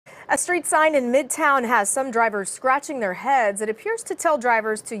A street sign in Midtown has some drivers scratching their heads. It appears to tell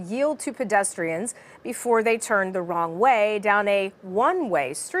drivers to yield to pedestrians before they turn the wrong way down a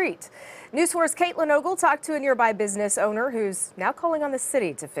one-way street. News 4's Caitlin Ogle talked to a nearby business owner who's now calling on the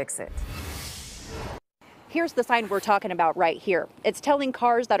city to fix it. Here's the sign we're talking about right here. It's telling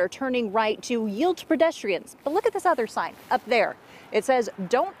cars that are turning right to yield to pedestrians. But look at this other sign up there. It says,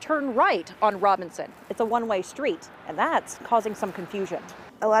 don't turn right on Robinson. It's a one-way street, and that's causing some confusion.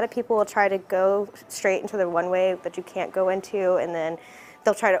 A lot of people will try to go straight into the one way that you can't go into, and then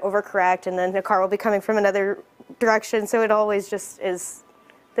they'll try to overcorrect, and then the car will be coming from another direction. So it always just is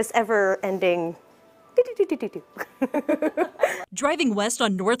this ever-ending Driving west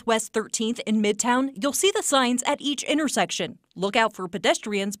on Northwest 13th in Midtown, you'll see the signs at each intersection. Look out for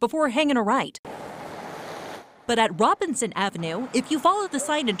pedestrians before hanging a right. But at Robinson Avenue, if you follow the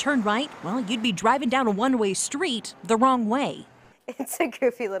sign and turn right, well, you'd be driving down a one-way street the wrong way. It's a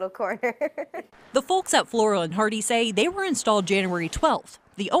goofy little corner. The folks at Floral and Hardy say they were installed January 12th.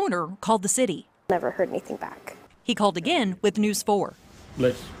 The owner called the city. Never heard anything back. He called again with News 4.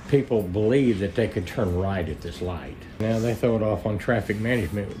 Lets people believe that they could turn right at this light. Now they throw it off on traffic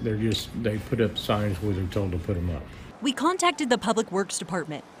management. They put up signs where they're told to put them up. We contacted the Public Works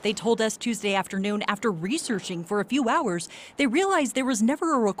Department. They told us Tuesday afternoon after researching for a few hours, they realized there was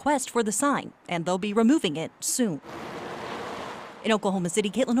never a request for the sign, and they'll be removing it soon. In Oklahoma City,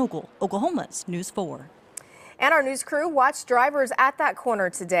 Caitlin Ogle, Oklahoma's News 4. And our news crew watched drivers at that corner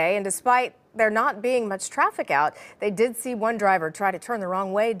today, and despite there not being much traffic out, they did see one driver try to turn the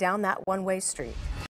wrong way down that one-way street.